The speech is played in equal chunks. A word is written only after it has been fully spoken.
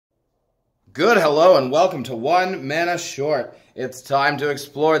Good hello and welcome to One Mana Short. It's time to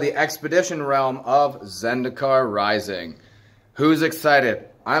explore the expedition realm of Zendikar Rising. Who's excited?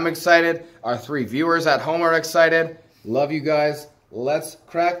 I'm excited. Our 3 viewers at home are excited. Love you guys. Let's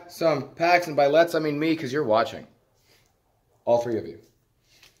crack some packs, and by let's I mean me because you're watching. All 3 of you.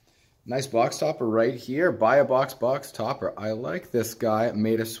 Nice box topper right here. Buy a box topper. I like this guy.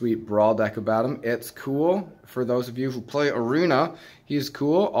 Made a sweet brawl deck about him. It's cool. For those of you who play Arena, he's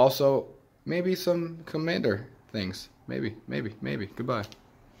cool. Also, maybe some commander things. Maybe. Goodbye.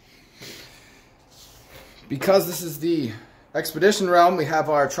 Because this is the expedition realm, we have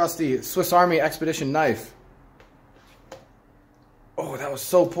our trusty Swiss Army expedition knife. Oh, that was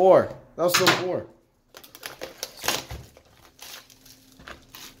so poor. That was so poor.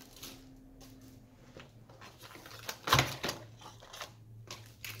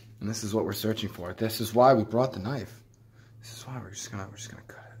 And this is what we're searching for. This is why we brought the knife. This is why we're just gonna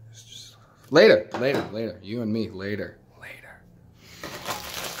cut it. It's just later. You and me, later.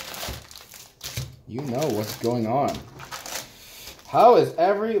 You know what's going on. How is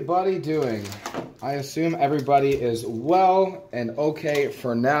everybody doing? I assume everybody is well and okay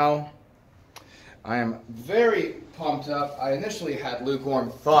for now. I am very pumped up. I initially had lukewarm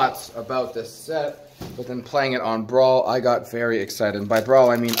thoughts about this set, but then playing it on Brawl, I got very excited. And by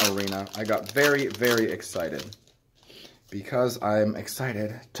Brawl, I mean Arena. I got very, very excited. Because I'm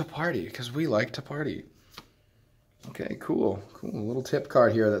excited to party. Because we like to party. Okay, cool. A little tip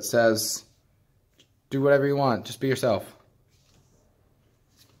card here that says, do whatever you want. Just be yourself.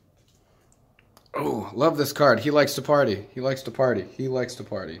 Oh, love this card. He likes to party. He likes to party. He likes to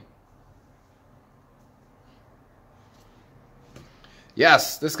party.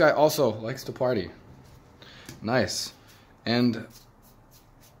 Yes, this guy also likes to party. Nice. And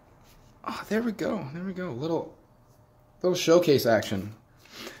oh, there we go. Little showcase action.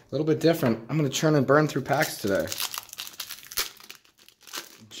 A little bit different. I'm going to churn and burn through packs today.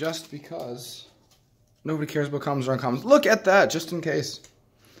 Just because nobody cares about commons or uncommons. Look at that, just in case.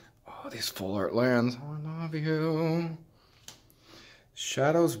 Oh, these full art lands. I love you.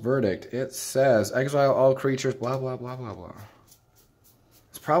 Shadow's Verdict. It says, exile all creatures, blah, blah, blah, blah, blah.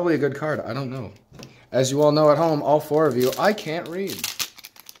 It's probably a good card. I don't know. As you all know at home, all 4 of you, I can't read.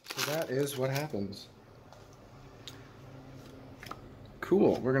 So that is what happens.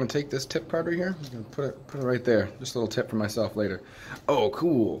 Cool. We're going to take this tip card right here. I'm going to put it right there. Just a little tip for myself later. Oh,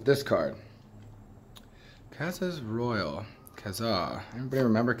 cool. This card. Kaza's Royal. Kaza. Everybody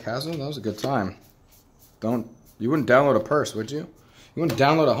remember Kaza? That was a good time. You wouldn't download a purse, would you? You wouldn't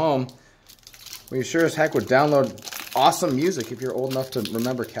download a home. Well, you sure as heck would download awesome music if you're old enough to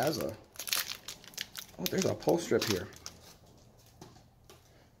remember Kaza. Oh, there's a pull strip here.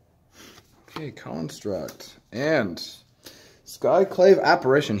 Okay, Construct. And Skyclave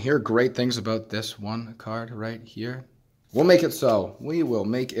Apparition. Hear great things about this one card right here. We'll make it so. We will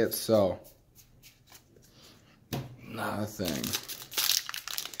make it so. Nothing.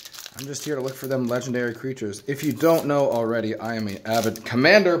 I'm just here to look for them legendary creatures. If you don't know already, I am an avid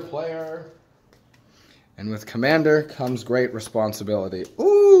Commander player. And with Commander comes great responsibility.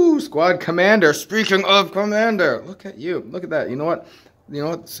 Ooh, Squad Commander. Speaking of Commander, look at you. Look at that. You know what? You know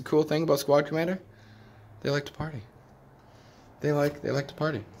what's the cool thing about Squad Commander? They like to party. They like to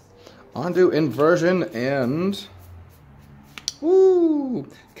party. Ondu Inversion and ooh,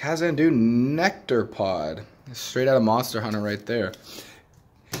 Kazandu Nectar Pod. Straight out of Monster Hunter right there.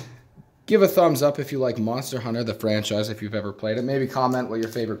 Give a thumbs up if you like Monster Hunter, the franchise, if you've ever played it. Maybe comment what your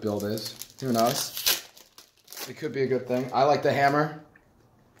favorite build is. Who knows? It could be a good thing. I like the hammer.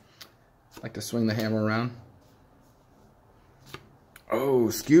 I like to swing the hammer around. Oh,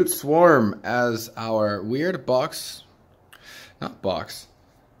 Skewed Swarm as our weird box. Not box.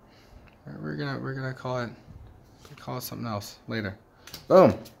 We're gonna call it something else later.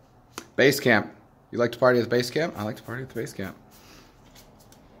 Boom. Base Camp. You like to party at the base camp? I like to party at the base camp.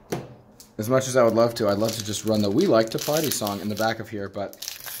 As much as I would love to, I'd love to just run the We Like to Party song in the back of here, but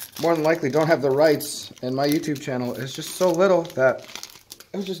more than likely don't have the rights, and my YouTube channel is just so little that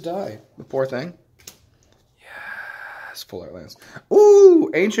it would just die. The poor thing. Yes, full art lands. Ooh,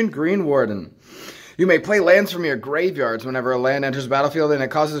 Ancient Green Warden. You may play lands from your graveyards whenever a land enters the battlefield and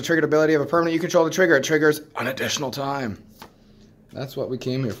it causes a triggered ability of a permanent you control to trigger. It triggers an additional time. That's what we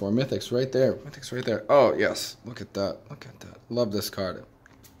came here for. Mythics right there. Mythics right there. Oh, yes. Look at that. Look at that. Love this card.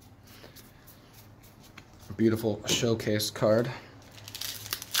 Beautiful showcase card.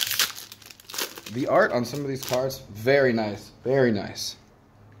 The art on some of these cards, very nice. Very nice.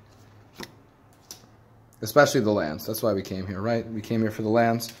 Especially the lands. That's why we came here, right? We came here for the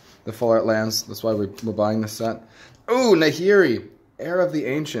lands. The full art lands. That's why we're buying this set. Ooh, Nahiri. Heir of the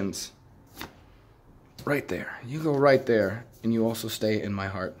Ancients. Right there. You go right there. And you also stay in my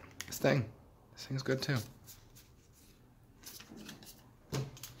heart. This thing's good too.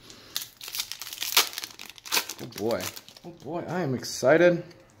 Oh boy. Oh boy, I am excited.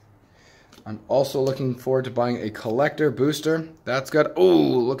 I'm also looking forward to buying a collector booster. That's good. Oh,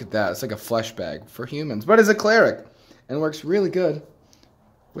 look at that. It's like a flesh bag for humans. But it's a cleric. And works really good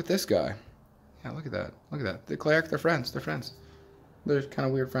with this guy. Yeah, look at that. Look at that. The cleric, they're friends. They're friends. They're kind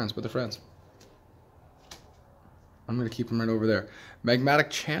of weird friends, but they're friends. I'm going to keep them right over there. Magmatic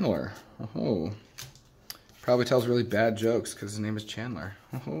Channeler. Oh. Probably tells really bad jokes because his name is Chandler.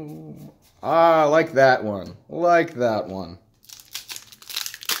 Oh. Ah, like that one. Like that one.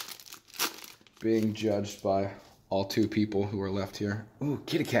 Being judged by all two people who are left here. Ooh,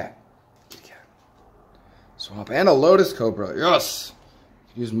 kitty cat. Kitty cat. Swamp. And a Lotus Cobra. Yes!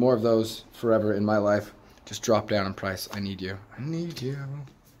 Use more of those forever in my life. Just drop down in price. I need you. I need you.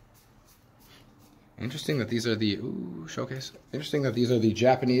 Interesting that these are the... Ooh, showcase. Interesting that these are the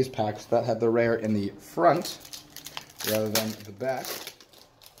Japanese packs that had the rare in the front rather than the back.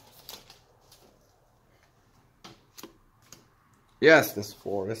 Yes, this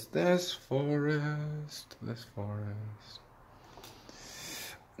forest, this forest, this forest.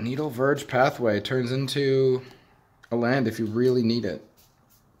 Needle Verge Pathway turns into a land if you really need it.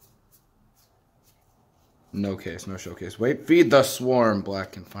 No case, no showcase. Wait, feed the swarm.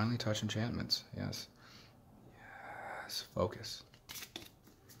 Black can finally touch enchantments. Yes. Yes, focus.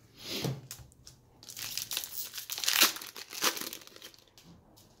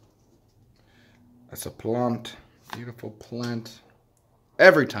 That's a plant. Beautiful plant.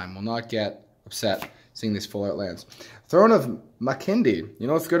 Every time will not get upset seeing these full art lands. Throne of Makindi. You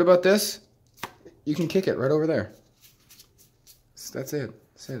know what's good about this? You can kick it right over there. That's it.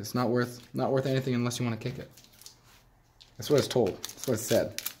 That's it. It's not worth anything unless you want to kick it. That's what it's told. That's what it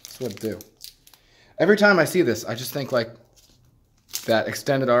said. That's what it do. Every time I see this, I just think like that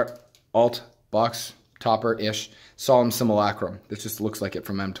extended art alt box topper-ish Solemn Simulacrum. This just looks like it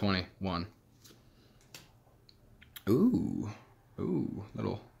from M21. Ooh. Ooh,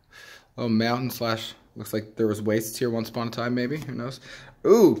 little mountain slash, looks like there was wastes here once upon a time, maybe, who knows.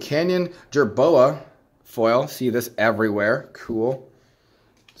 Ooh, Canyon Jerboa foil, see this everywhere, cool.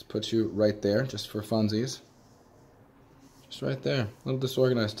 Let's put you right there, just for funsies. Just right there, a little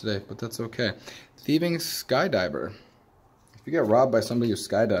disorganized today, but that's okay. Thieving Skydiver. If you get robbed by somebody who's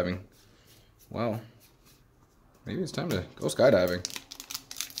skydiving, well, maybe it's time to go skydiving.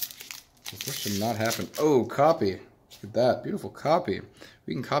 This should not happen. Oh, copy. Look at that. Beautiful copy.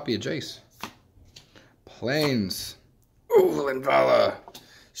 We can copy a Jace. Plains. Ooh, Linvala.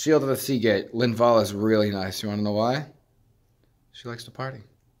 Shield of the Seagate. Linvala is really nice. You want to know why? She likes to party.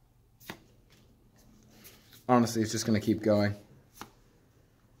 Honestly, it's just going to keep going.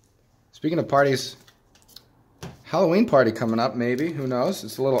 Speaking of parties, Halloween party coming up, maybe. Who knows?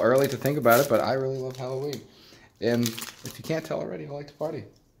 It's a little early to think about it, but I really love Halloween. And if you can't tell already, I like to party.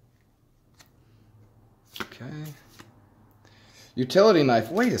 Okay. Utility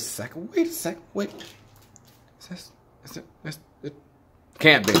knife. Wait a second. Wait a second. Wait. Is it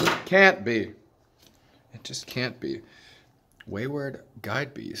can't be. Can't be. It just can't be. Wayward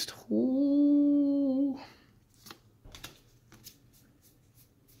Guide Beast. Ooh.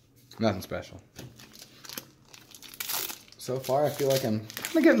 Nothing special. So far, I feel like I'm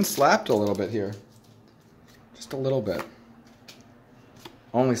kind of getting slapped a little bit here. Just a little bit.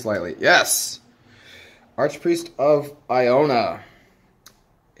 Only slightly. Yes! Archpriest of Iona.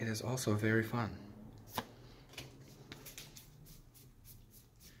 It is also very fun. I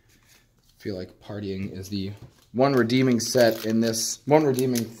feel like partying is the one redeeming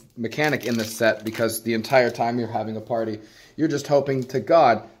mechanic in this set, because the entire time you're having a party, you're just hoping to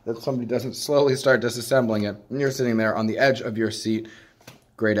God that somebody doesn't slowly start disassembling it, and you're sitting there on the edge of your seat.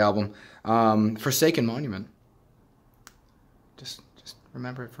 Great album. Forsaken Monument. Just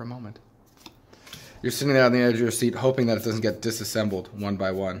remember it for a moment. You're sitting there on the edge of your seat hoping that it doesn't get disassembled one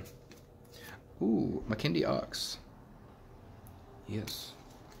by one. Ooh, Makindi Ox. Yes.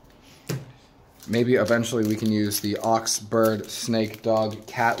 Maybe eventually we can use the ox, bird, snake, dog,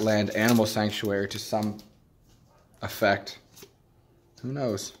 cat land, animal sanctuary to some effect. Who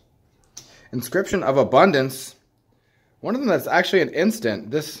knows? Inscription of Abundance. One of them that's actually an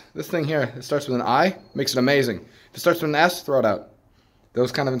instant. This thing here, it starts with an I, makes it amazing. If it starts with an S, throw it out.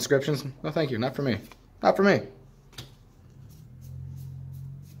 Those kind of inscriptions, no thank you, not for me. Not for me.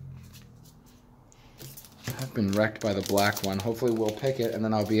 I've been wrecked by the black one. Hopefully we'll pick it and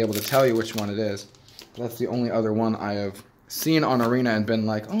then I'll be able to tell you which one it is. But that's the only other one I have seen on Arena and been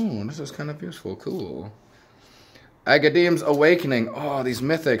like, oh, this is kind of useful, cool. Agadeem's Awakening. Oh, these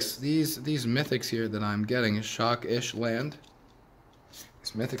mythics. These mythics here that I'm getting. Shock-ish land.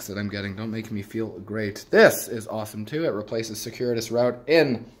 These mythics that I'm getting don't make me feel great. This is awesome too. It replaces Circuitous Route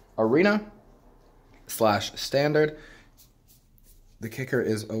in Arena / Standard. The kicker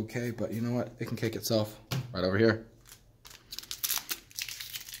is okay, but you know what? It can kick itself. Right over here.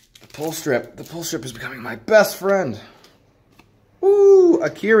 The pull strip. The pull strip is becoming my best friend. Ooh,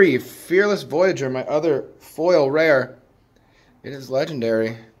 Akiri, Fearless Voyager, my other foil rare. It is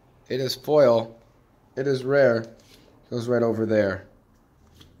legendary. It is foil. It is rare. Goes right over there.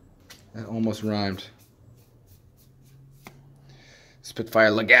 That almost rhymed.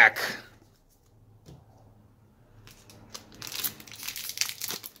 Spitfire Lagak.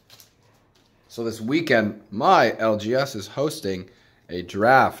 So this weekend, my LGS is hosting a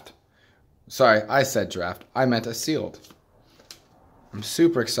draft. Sorry, I said draft. I meant a sealed. I'm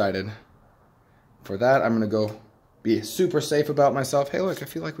super excited for that. I'm going to go be super safe about myself. Hey, look, I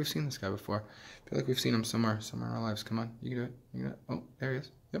feel like we've seen this guy before. I feel like we've seen him somewhere in our lives. Come on, you can do it. You can do it. Oh, there he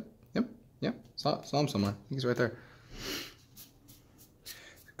is. Yep. Saw him somewhere. I think he's right there.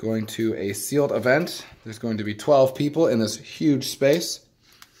 Going to a sealed event. There's going to be 12 people in this huge space.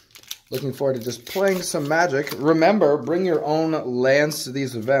 Looking forward to just playing some Magic. Remember, bring your own lands to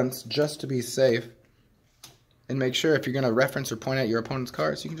these events just to be safe. And make sure if you're going to reference or point out your opponent's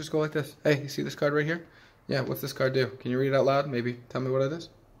cards, you can just go like this. Hey, you see this card right here? Yeah, what's this card do? Can you read it out loud? Maybe tell me what it is?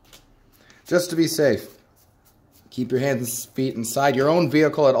 Just to be safe. Keep your hands and feet inside your own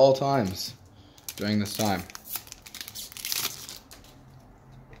vehicle at all times during this time.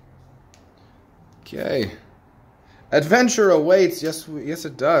 Okay. Adventure awaits. Yes,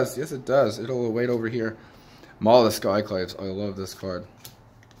 it does. Yes, it does. It'll await over here. Maul of the Skyclaves. I love this card.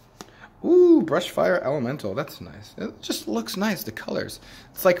 Ooh, Brushfire Elemental. That's nice. It just looks nice, the colors.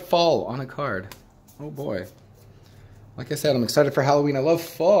 It's like fall on a card. Oh boy. Like I said, I'm excited for Halloween. I love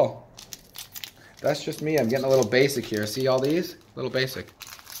fall. That's just me. I'm getting a little basic here. See all these? Little basic.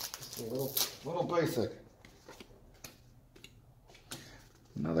 Just a little basic.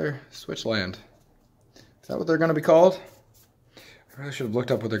 Another Switch land. Is that what they're going to be called? I really should have looked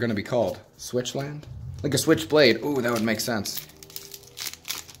up what they're going to be called. Switch land? Like a Switchblade. Ooh, that would make sense.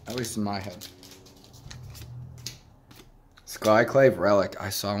 At least in my head. Skyclave Relic. I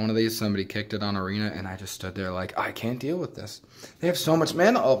saw one of these. Somebody kicked it on Arena, and I just stood there like, I can't deal with this. They have so much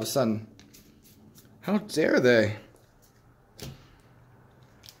mana all of a sudden. How dare they?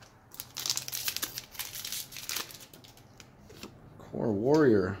 Core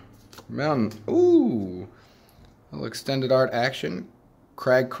Warrior. Mountain. Ooh. A little extended art action.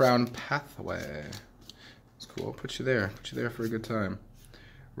 Crag Crown Pathway. It's cool. Put you there. Put you there for a good time.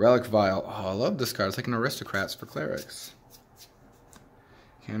 Relic Vial. Oh, I love this card. It's like an Aristocrats for clerics.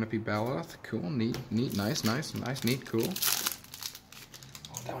 Canopy Baloth. Cool. Neat. Nice, neat, cool.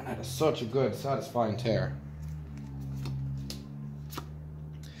 Oh, that one had such a good, satisfying tear.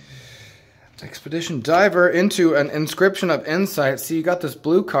 Expedition Diver into an Inscription of Insight. See, you got this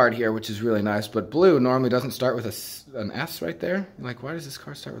blue card here, which is really nice, but blue normally doesn't start with an S right there. You're like, why does this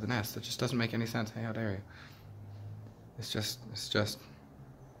card start with an S? That just doesn't make any sense. Hey, how dare you? It's just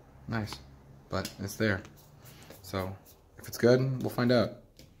nice, but it's there. So, if it's good, we'll find out.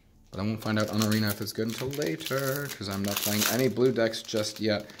 But I won't find out on Arena if it's good until later, because I'm not playing any blue decks just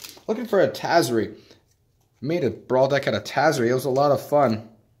yet. Looking for a Tazri. Made a Brawl deck out of Tazri. It was a lot of fun.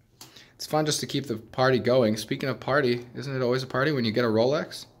 It's fun just to keep the party going. Speaking of party, isn't it always a party when you get a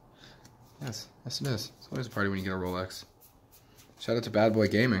Rolex? Yes it is. It's always a party when you get a Rolex. Shout out to Bad Boy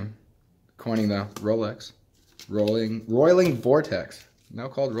Gaming, coining the Rolex. Roiling Vortex, now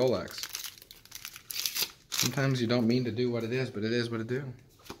called Rolex. Sometimes you don't mean to do what it is, but it is what it do.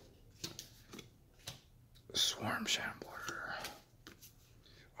 Swarm Shambler.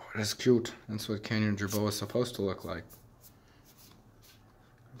 Oh, it is cute. That's what Canyon Jerboa is supposed to look like.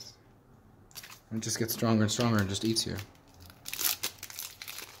 It just gets stronger and stronger and just eats you.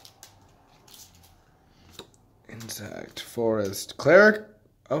 Insect, Forest, Cleric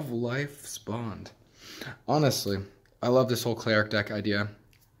of Life's Bond. Honestly, I love this whole Cleric deck idea.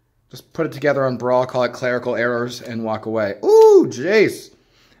 Just put it together on Brawl, call it Clerical Errors, and walk away. Ooh, Jace!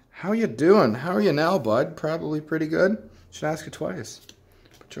 How you doing? How are you now, bud? Probably pretty good. Should ask you twice.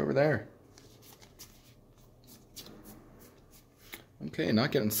 Put you over there. Okay,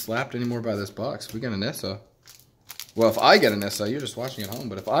 not getting slapped anymore by this box. We got a Nissa. Well, if I get a Nissa, you're just watching at home,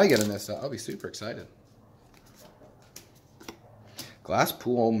 but if I get a Nissa, I'll be super excited.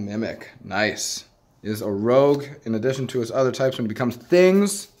 Glasspool Mimic. Nice. Is a rogue in addition to his other types when he becomes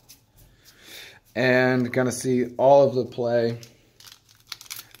things. And gonna see all of the play.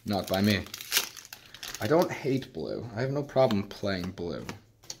 Not by me. I don't hate blue. I have no problem playing blue.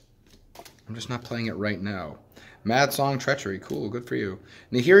 I'm just not playing it right now. Mad Song Treachery. Cool. Good for you.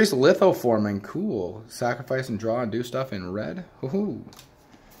 Nahiri's Lithoforming. Cool. Sacrifice and draw and do stuff in red. Woohoo.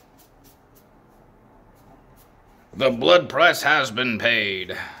 The blood price has been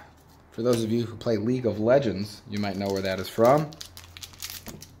paid. For those of you who play League of Legends, you might know where that is from.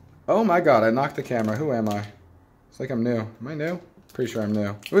 Oh my god, I knocked the camera. Who am I? It's like I'm new. Am I new? Pretty sure I'm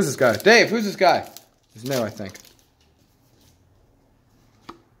new. Who's this guy? Dave, who's this guy? He's new, I think.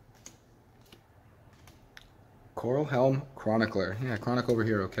 Coral Helm Chronicler. Yeah, Chronicle over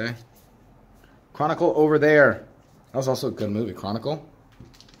here, okay? Chronicle over there. That was also a good movie, Chronicle.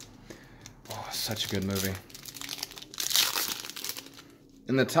 Oh, such a good movie.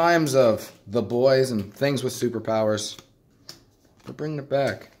 In the times of The Boys and things with superpowers, we're bringing it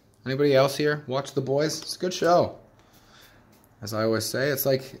back. Anybody else here watch The Boys? It's a good show. As I always say, it's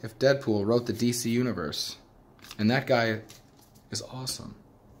like if Deadpool wrote the DC universe. And that guy is awesome.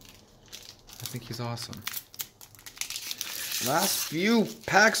 I think he's awesome. Last few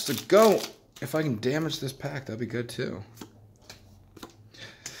packs to go. If I can damage this pack, that'd be good too.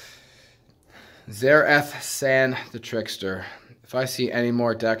 Zereth San the Trickster. If I see any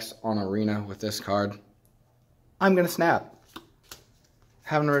more decks on Arena with this card, I'm gonna snap.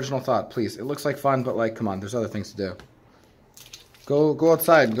 Have an original thought, please. It looks like fun, but like, come on, there's other things to do. Go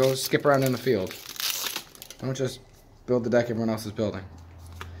outside and go skip around in the field. Don't just build the deck everyone else is building.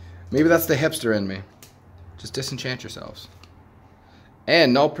 Maybe that's the hipster in me. Just disenchant yourselves.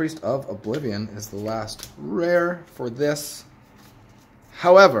 And Null Priest of Oblivion is the last rare for this.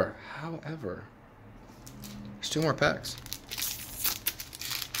 However, there's 2 more packs.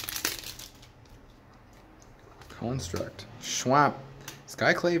 Construct. Schwamp.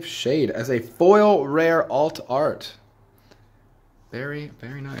 Skyclave Shade as a foil rare alt art. Very,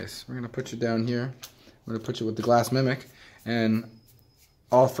 very nice. We're going to put you down here. I'm going to put you with the Glass Mimic. And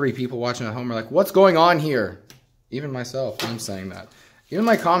all 3 people watching at home are like, what's going on here? Even myself, I'm saying that. Even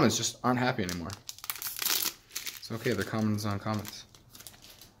my comments just aren't happy anymore. It's okay, they're comments on comments.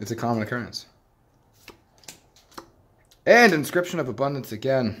 It's a common occurrence. And Inscription of Abundance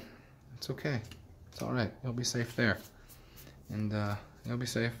again. It's okay. It's alright. You'll be safe there. And you'll be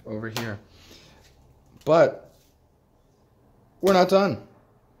safe over here. But we're not done.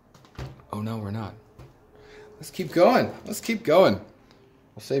 Oh no, we're not. Let's keep going. Let's keep going.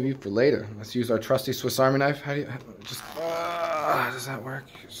 I'll save you for later. Let's use our trusty Swiss Army knife. How do you just does that work?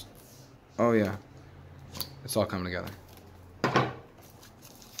 Oh yeah. It's all coming together.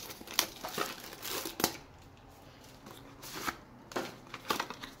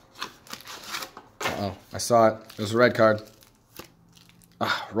 Uh-oh. I saw it. It was a red card.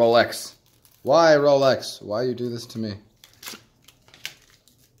 Ah, Rolex. Why, Rolex? Why you do this to me?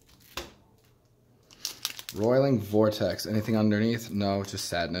 Roiling Vortex. Anything underneath? No, just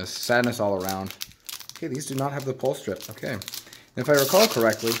sadness. Sadness all around. Okay, these do not have the pull strip. Okay. And if I recall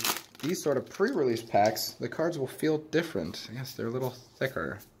correctly, these sort of pre-release packs, the cards will feel different. Yes, they're a little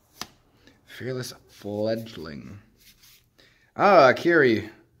thicker. Fearless Fledgling. Ah, Kiri.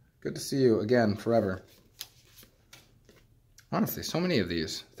 Good to see you again, forever. Honestly, so many of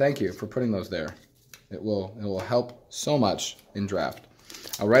these. Thank you for putting those there. It will help so much in draft.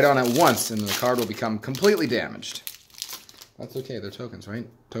 I'll write on it once, and the card will become completely damaged. That's okay, they're tokens, right?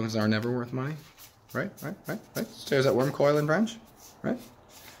 Tokens are never worth money. Right? Stairs at Worm Coil and Branch. Right?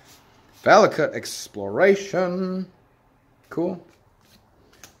 Valakut Exploration. Cool.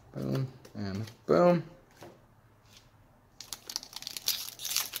 Boom, and boom.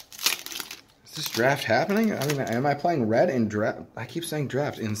 Is this draft happening? I mean, am I playing red in draft? I keep saying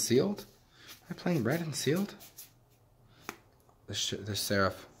draft. In sealed? Am I playing red in sealed? This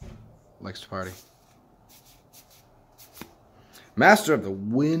Seraph likes to party. Master of the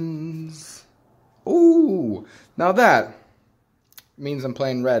Winds. Ooh, now that means I'm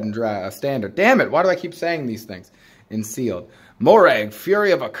playing red and standard. Damn it, why do I keep saying these things? In sealed. Morag,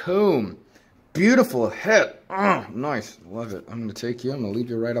 Fury of Akoum. Beautiful hit. Oh, nice. Love it. I'm going to take you. I'm going to leave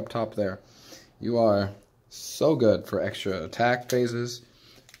you right up top there. You are so good for extra attack phases,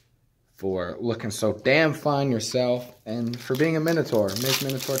 for looking so damn fine yourself, and for being a Minotaur. Make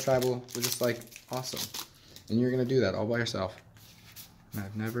Minotaur Tribal just like awesome. And you're going to do that all by yourself. And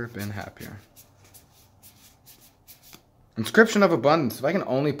I've never been happier. Inscription of Abundance. If I can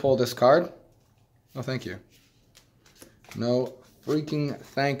only pull this card, no thank you. No freaking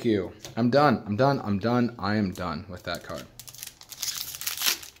thank you. I'm done. I'm done. I'm done. I am done with that card.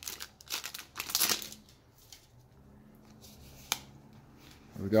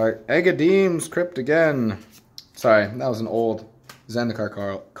 We got Egadim's Crypt again. Sorry, that was an old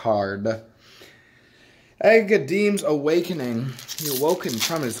Zendikar card. Agadeem's Awakening. He awoken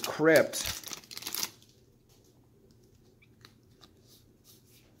from his crypt.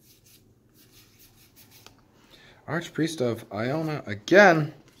 Archpriest of Iona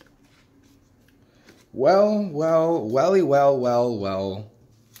again. Well.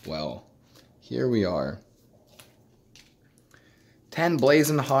 Here we are. 10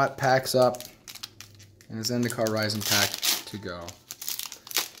 blazing hot packs up. And a Zendikar Rising pack to go.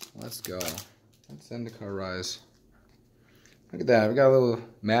 Let's go. Let's Zendikar Rise. Look at that. We got a little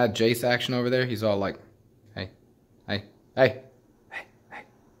mad Jace action over there. He's all like, hey.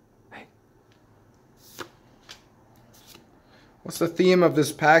 What's the theme of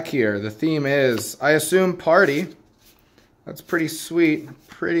this pack here? The theme is, I assume, party. That's pretty sweet.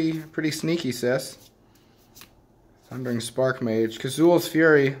 Pretty sneaky, sis. Thundering Spark Mage. Kazul's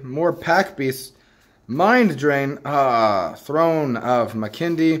Fury. More pack beasts. Mind Drain. Throne of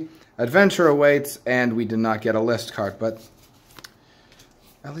Makindi. Adventure awaits. And we did not get a list card, but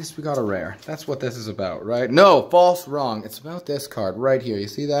at least we got a rare. That's what this is about, right? No, false, wrong. It's about this card right here. You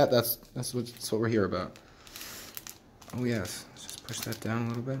see that? That's what we're here about. Oh, yes. Let's just push that down a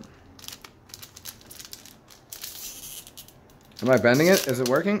little bit. Am I bending it? Is it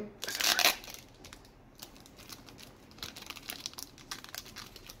working?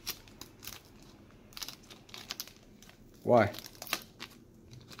 Why?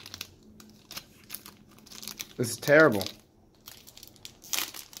 This is terrible.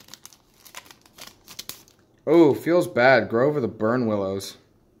 Oh, feels bad. Grove of the Burn Willows.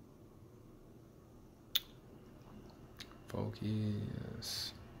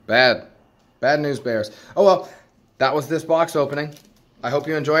 Focus. Bad. Bad news bears. Oh well, that was this box opening. I hope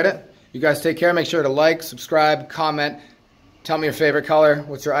you enjoyed it. You guys take care. Make sure to like, subscribe, comment. Tell me your favorite color.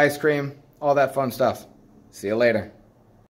 What's your ice cream? All that fun stuff. See you later.